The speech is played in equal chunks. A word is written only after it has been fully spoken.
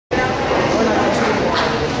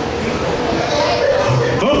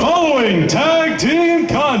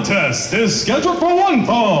contest is scheduled for one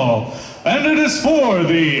fall, and it is for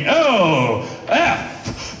the LFW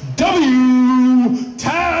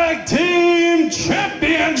Tag Team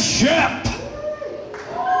Championship.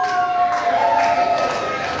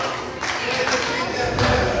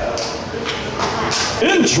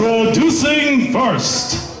 Introducing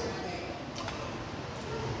first,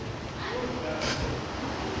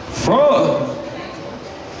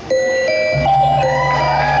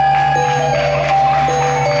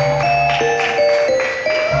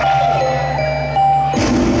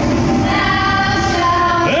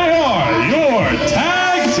 they are your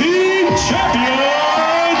tag team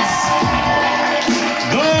champions,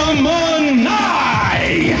 the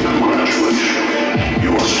Maniae. You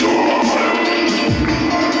are still alive.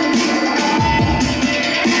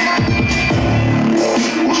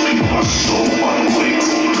 Most people are so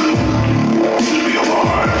ungrateful to be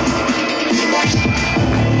alive. But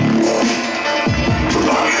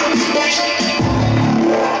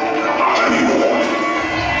not anymore.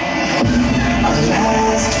 Our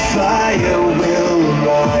last fire will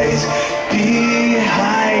rise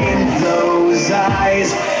behind those eyes.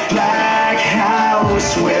 Black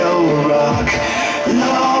House will rock.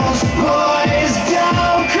 Lost boys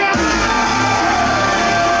don't cry.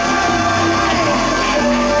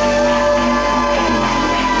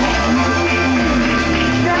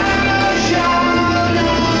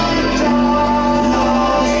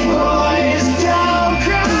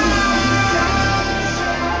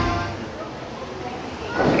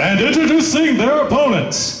 And introducing their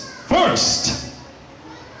opponents, first,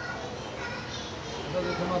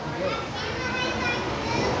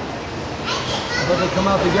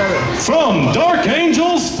 from Dark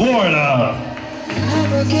Angels, Florida,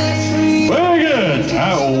 very good,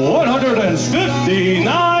 at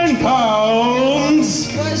 159 pounds,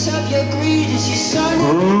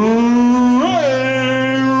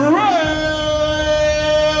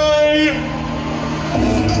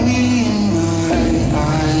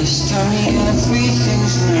 Tell me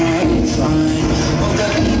everything's not fine. All the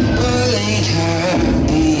people ain't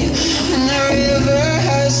happy, and the river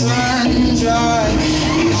has run dry.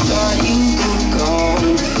 You thought you could go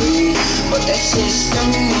free, but the system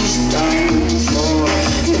is done for.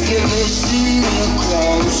 If you listen real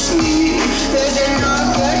closely, there's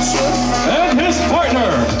enough that you'll find. and his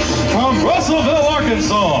partner, from Russellville,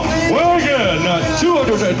 Arkansas, very good, at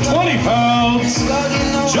 220 pounds,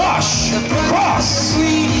 Josh Cross.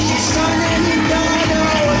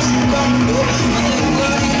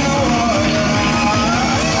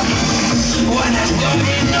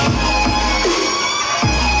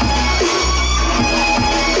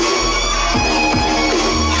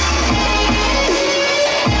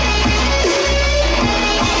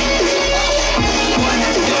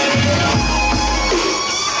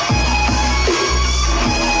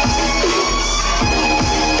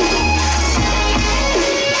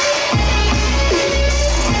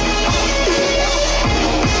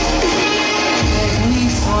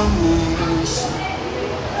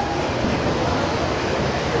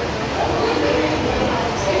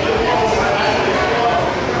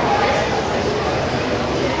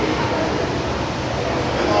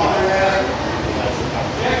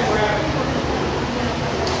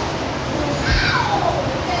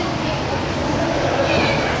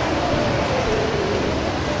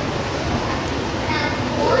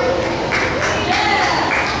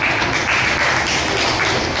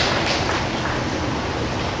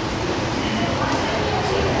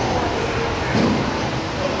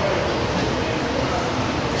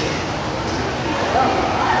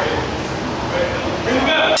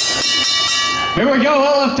 Here we go,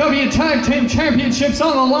 LFW Tag Team Championships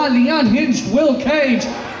on the line. The unhinged Will Cage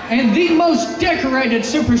and the most decorated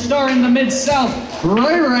superstar in the Mid-South,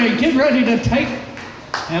 Ray Ray, get ready to take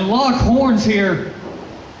and lock horns here.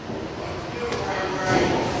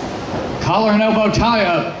 Collar and elbow tie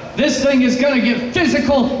up. This thing is going to get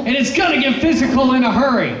physical, and it's going to get physical in a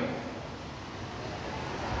hurry.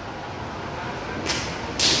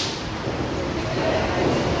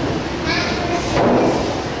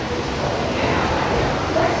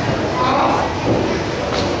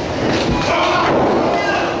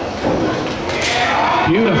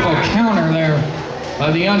 Beautiful counter there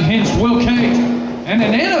by the unhinged Will Cage. And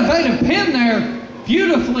an innovative pin there,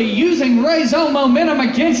 beautifully using Ray's own momentum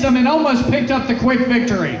against him and almost picked up the quick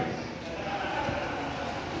victory.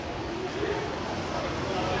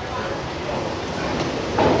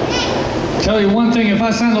 Tell you one thing, if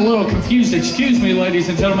I sound a little confused, excuse me, ladies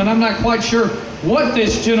and gentlemen. I'm not quite sure what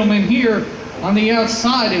this gentleman here on the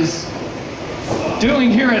outside is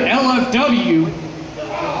doing here at LFW.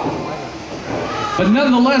 But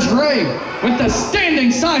nonetheless, Ray with the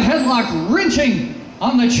standing side headlock wrenching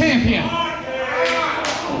on the champion.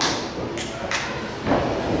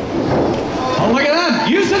 Oh, look at that,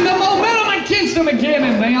 using the momentum against him again,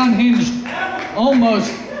 and the Unhinged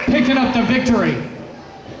almost picking up the victory.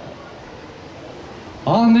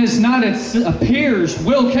 On this night, it appears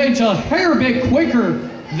Will Cage a hair bit quicker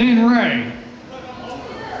than Ray.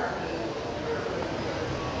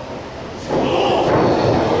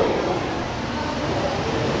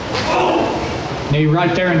 Knee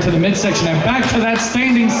right there into the midsection and back to that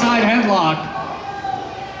standing side headlock.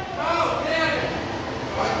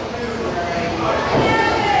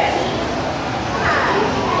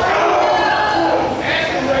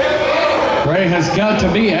 Ray has got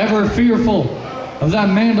to be ever fearful of that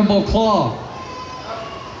mandible claw.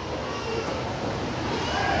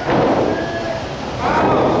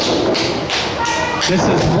 This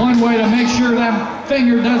is one way to make sure that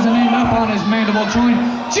finger doesn't end up on his mandible joint.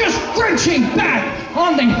 Just wrenching back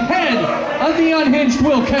on the head of the unhinged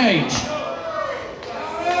Will Cage.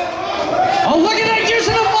 Oh, look at that,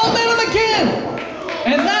 using the momentum again.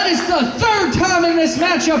 And that is the third time in this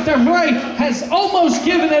matchup that Ray has almost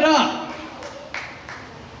given it up.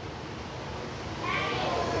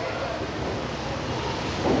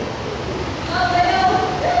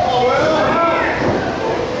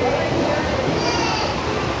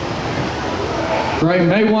 Ray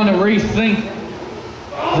may want to rethink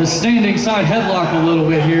the standing side headlock a little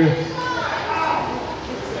bit here.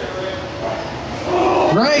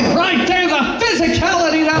 Ray, right there, the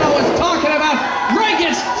physicality that I was talking about. Ray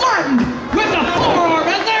gets flattened with the forearm,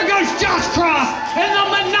 and there goes Josh Cross, and the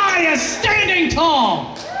Maniae is standing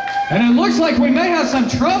tall. And it looks like we may have some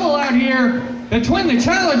trouble out here between the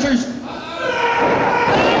challengers. And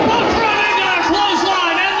they both run into a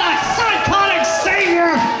clothesline, and the psychotic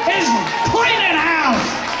savior is cleaning house.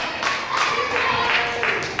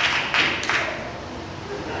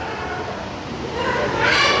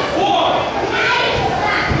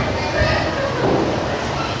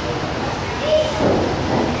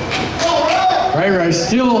 Ray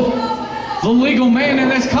still the legal man in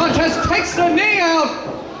this contest, takes the knee out.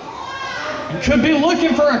 And could be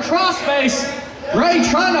looking for a crossface. Ray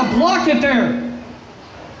trying to block it there.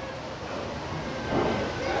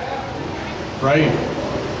 Ray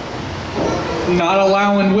not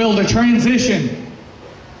allowing Will to transition.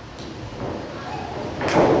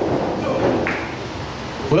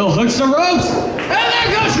 Will hooks the ropes, and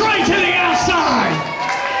there goes Ray to the outside.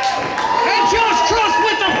 And Josh Cross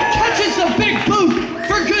catches the big boot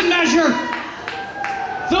for good measure.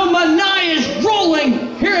 The Maniae is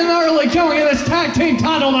rolling here in the early going of this tag team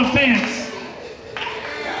title defense.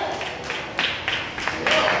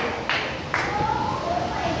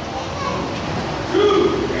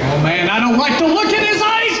 Oh man, I don't like the look in his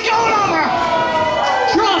eyes. He's going over.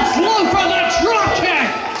 Drops low for the drop kick.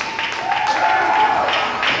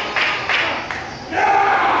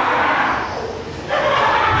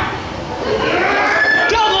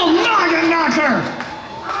 Double noggin knocker.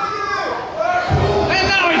 And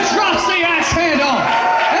now he drops the axe handle.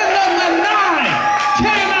 And the Maniae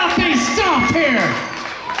cannot be stopped here.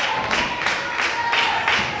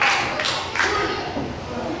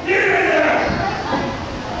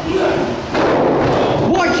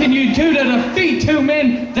 What can you do to defeat two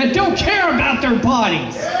men that don't care about their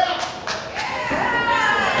bodies?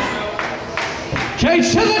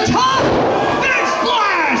 Cage to the top! Big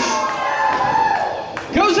splash!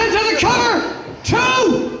 Goes into the cover! 2,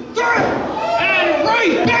 3! And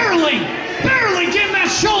Ray barely getting that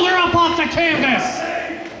shoulder up off the canvas!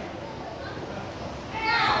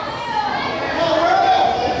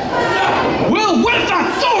 Will with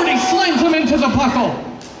authority slams him into the buckle!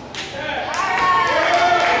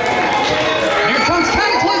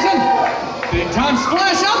 Big time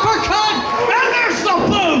splash, uppercut, and there's the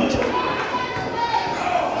boot!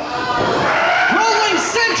 Rolling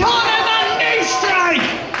senton and the knee strike!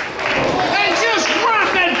 And just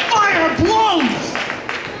rapid fire blows!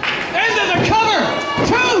 Into the cover!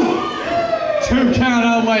 2 count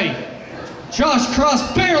away. Josh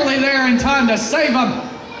Cross barely there in time to save him.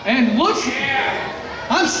 And looks,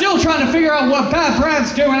 I'm still trying to figure out what Bad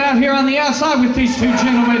Brad's doing out here on the outside with these two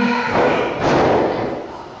gentlemen.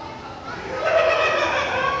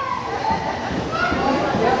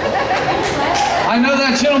 I know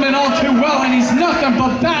that gentleman all too well, and he's nothing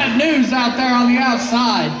but bad news out there on the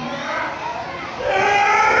outside.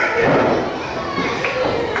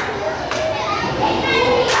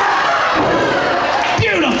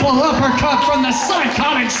 Beautiful uppercut from the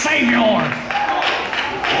psychotic savior.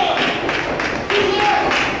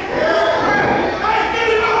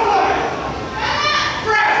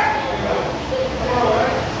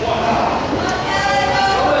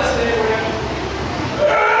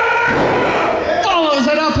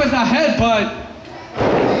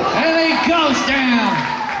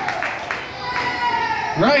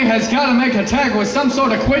 Ray has got to make a tag with some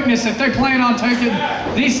sort of quickness if they plan on taking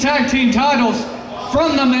these tag team titles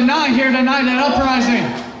from the Maniae here tonight at Uprising.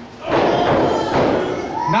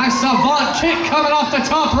 Nice savant kick coming off the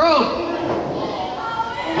top rope.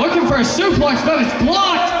 Looking for a suplex, but it's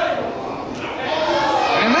blocked.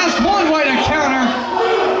 And that's one way to counter.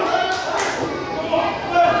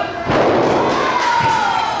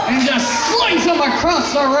 And just slings him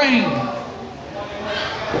across the ring.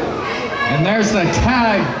 And there's the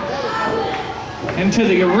tag into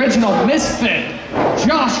the original misfit,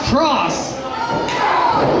 Josh Cross.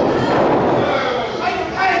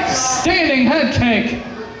 Standing head kick.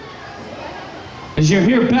 As you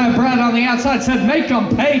hear Bad Brad on the outside said, make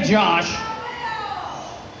them pay, Josh.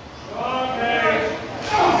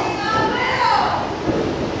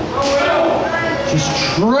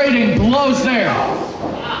 Just trading blows there.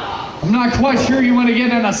 I'm not quite sure you want to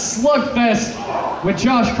get in a slugfest with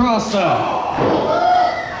Josh Cross though.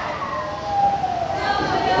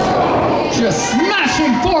 Just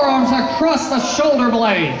smashing forearms across the shoulder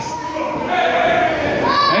blades.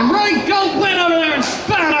 And Ray Goat went over there and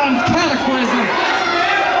spat on Cataclysm.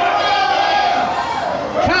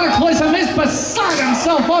 Cataclysm is beside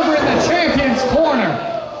himself over in the champion's corner.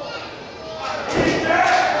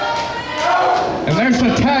 And there's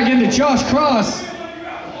the tag into Josh Cross.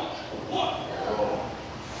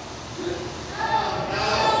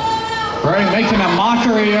 Ray making a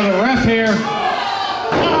mockery of the ref here.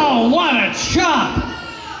 Oh, what a chop!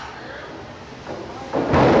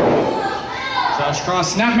 Josh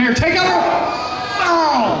Cross, snapmare takeover.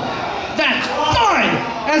 Oh, that thud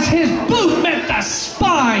as his boot met the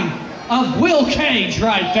spine of Will Cage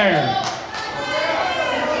right there.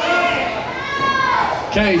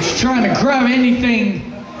 Cage trying to grab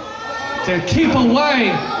anything to keep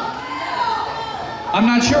away. I'm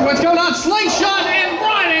not sure what's going on. Slingshot and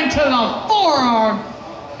right into the forearm.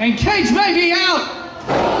 And Cage may be out.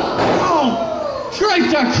 Oh,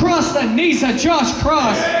 draped across the knees of Josh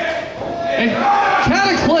Cross. And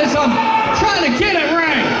Cataclysm trying to get it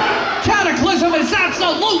right. Cataclysm is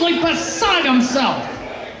absolutely beside himself.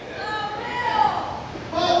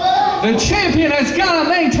 The champion has got to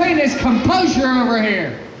maintain his composure over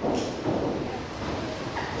here.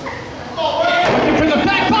 Looking for the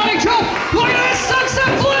back body drop. Look at this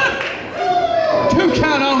sunset flip. 2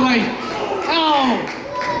 count only. Oh,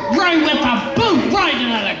 Ray with the boot right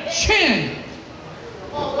into the chin.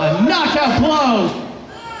 A knockout blow.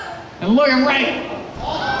 And look at Ray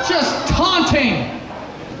just taunting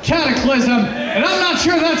Cataclysm. And I'm not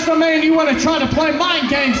sure that's the man you want to try to play mind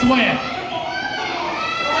games with.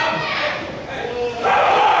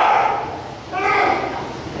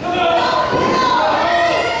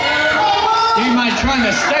 D-Mite trying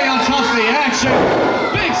to stay on top of the action.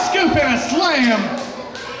 Big scoop and a slam.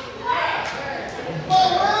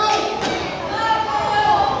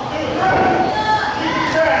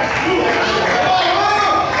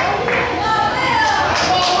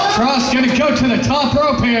 Cross gonna go to the top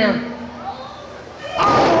rope here.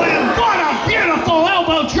 Oh, and what a beautiful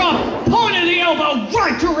elbow drop. Pointed the elbow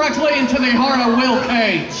right directly into the heart of Will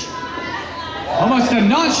Cage. Almost a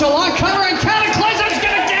nonchalant cover, and Cataclysm's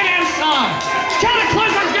gonna get him some.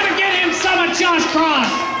 Cataclysm's gonna get him some of Josh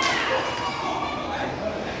Cross.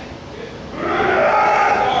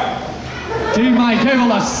 D-Mite able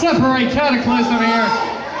to separate Cataclysm here.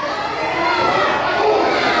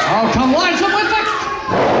 Oh, collides him with the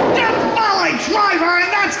death volley driver,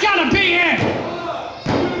 and that's gotta be it.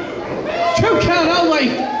 2 count only,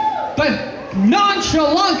 but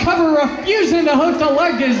nonchalant cover refusing to hook the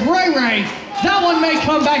leg is Ray. That one may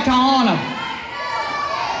come back to haunt him.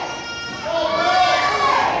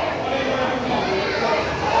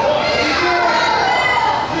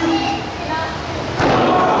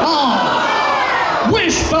 Oh,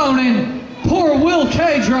 wishboning poor Will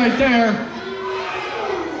Cage right there.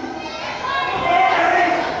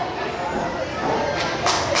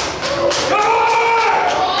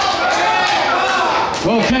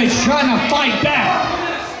 Will Cage trying to fight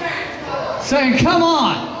back, saying, come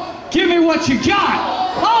on, give me what you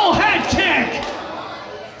got. Oh, head kick.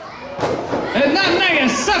 And that may have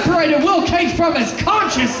separated Will Cage from his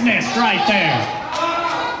consciousness right there.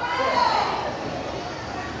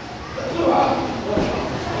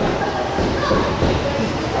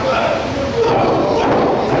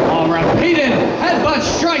 Oh, repeated headbutt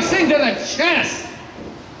strikes into the chest.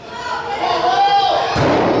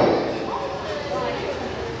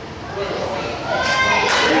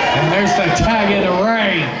 And there's the tag into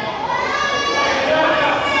Ray.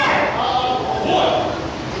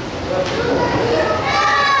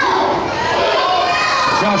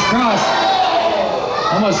 Josh Cross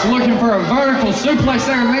Almost looking for a vertical suplex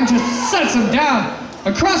there, and then just sets him down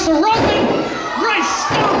across the rope, and right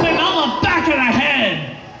stomping on the back of the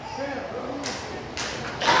head.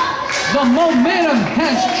 The momentum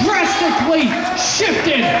has drastically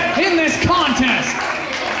shifted in this contest.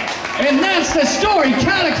 And that's the story.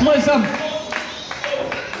 Cataclysm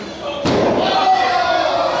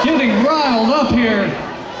getting riled up here.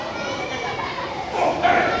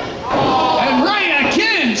 And Ray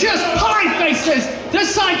again just pie faces the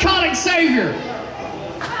psychotic savior.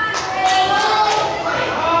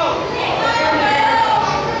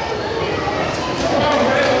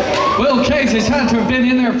 Will Cage has had to have been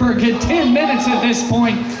in there for a good 10 minutes at this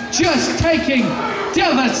point, just taking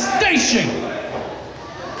devastation.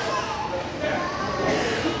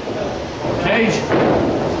 Cage,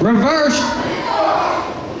 reversed,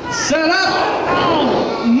 set up,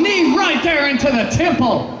 oh, knee right there into the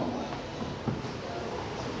temple.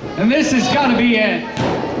 And this has got to be it.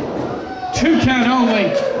 2 count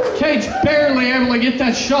only. Cage barely able to get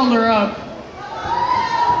that shoulder up.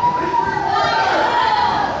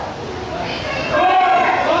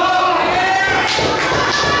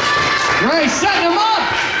 Ray setting him up,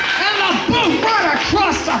 and the boot right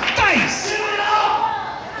across the face.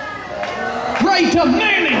 Ray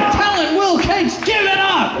demanding, telling Will Cage, give it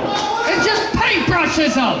up, and just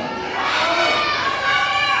paintbrushes him.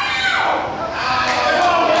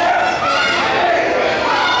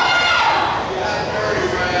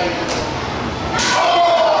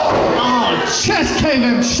 Oh, chest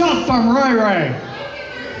caving shot from Ray.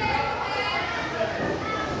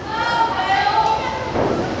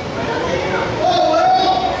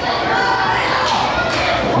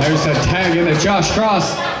 There's a tag into Josh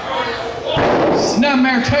Cross.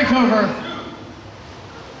 Snapmare takeover.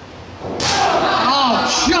 Oh,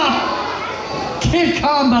 jump. Kick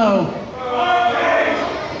combo.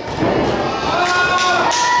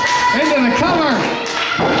 Into the cover.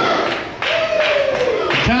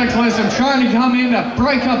 Cataclysm trying to come in to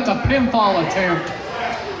break up the pinfall attempt.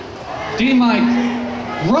 D-Mike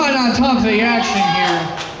right on top of the action here.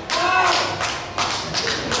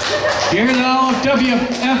 Here the LFW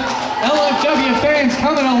fans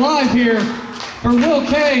coming alive here for Will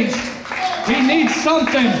Cage. He needs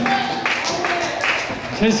something,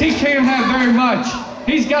 because he can't have very much.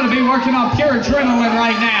 He's got to be working on pure adrenaline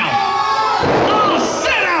right now. Oh,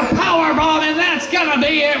 sit out powerbomb, and that's going to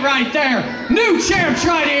be it right there. New champs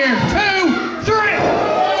right here. 2, 3.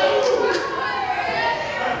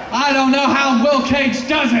 I don't know how Will Cage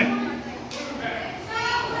does it.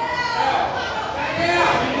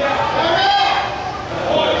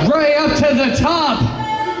 Ray up to the top.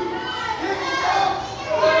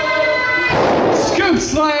 Scoop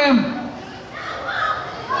slam.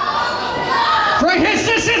 Ray hits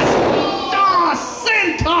this.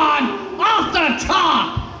 Senton off the top.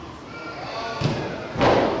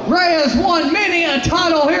 Ray has won many a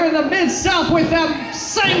title here in the Mid-South with that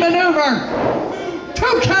same maneuver.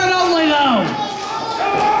 2 count only though.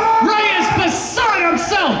 Ray is beside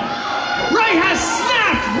himself. Ray has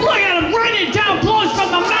snapped. Look at him raining down blows from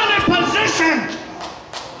the mounted position.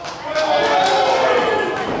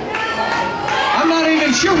 I'm not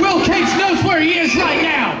even sure Will Cage knows where he is right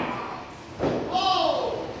now.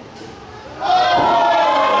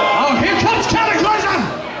 Oh, here comes Cataclysm.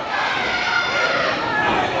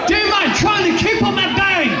 D-Mike trying to keep him at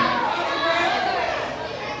bay.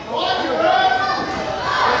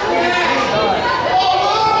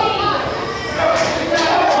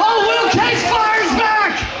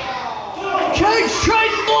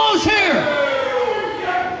 Trading blows here.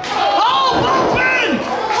 Oh, Bumpin!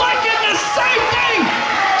 Flanking the same thing.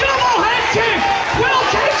 Double head kick. Will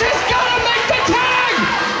Cage has got to make the tag.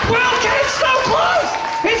 Will Cage so close.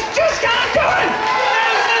 He's just got to do it.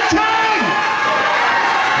 There's the tag.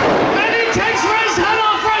 And he takes Ray's head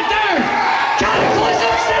off right there.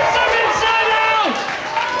 Cataclysm sends him inside out.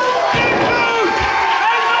 Big boot.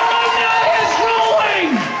 And the Maniae is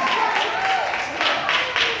rolling.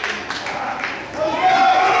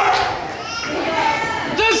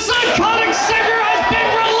 The psychotic savior has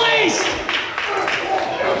been released!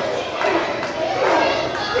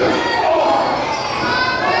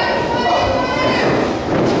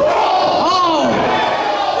 Oh!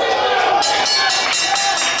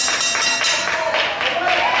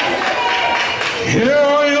 Here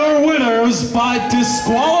are your winners by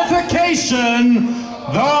disqualification,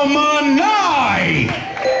 the Maniae!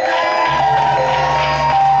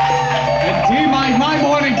 And D-Mike might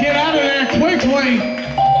want to get out of there quickly.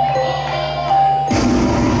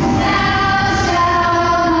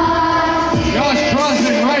 Josh Cross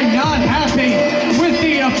and Ray not happy with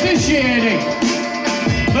the officiating.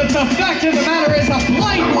 But the fact of the matter is a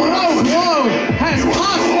blind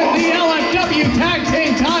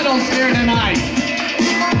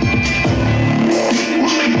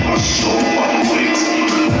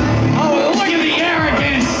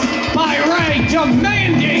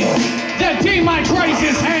raise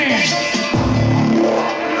his hands.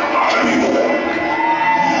 Not anymore.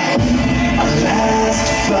 A last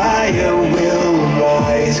fire will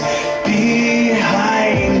rise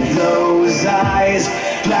behind those eyes.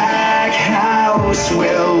 Black house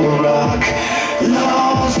will rock.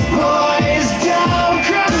 Lost boys don't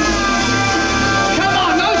cry. Come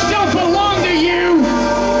on, those don't belong to you.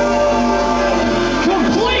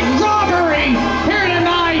 Complete robbery here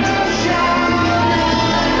tonight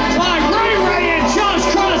by Ray Ray and Josh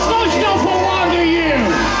Cross. Those don't belong to you.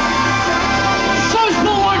 Those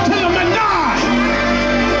belong to the Maniae.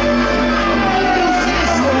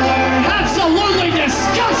 Absolutely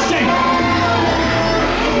disgusting.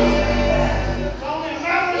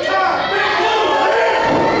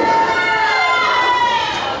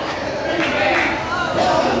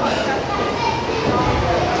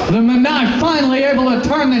 The Maniae finally able to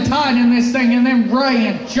turn the tide in this thing, and then Ray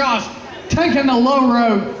and Josh taking the low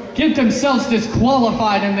road, get themselves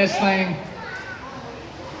disqualified in this thing.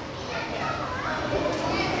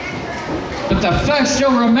 But the fact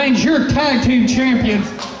still remains, your tag team champions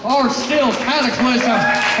are still Cataclysm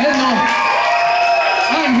and the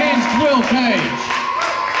Unhinged Will Cage.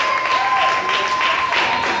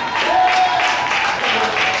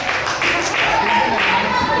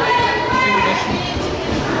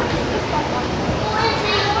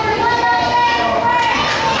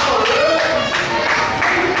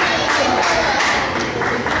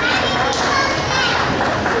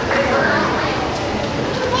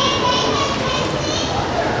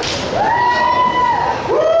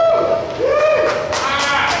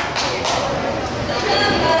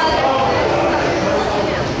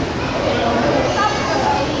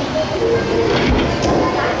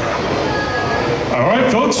 All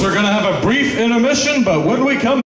right, folks, we're going to have a brief intermission, but when we come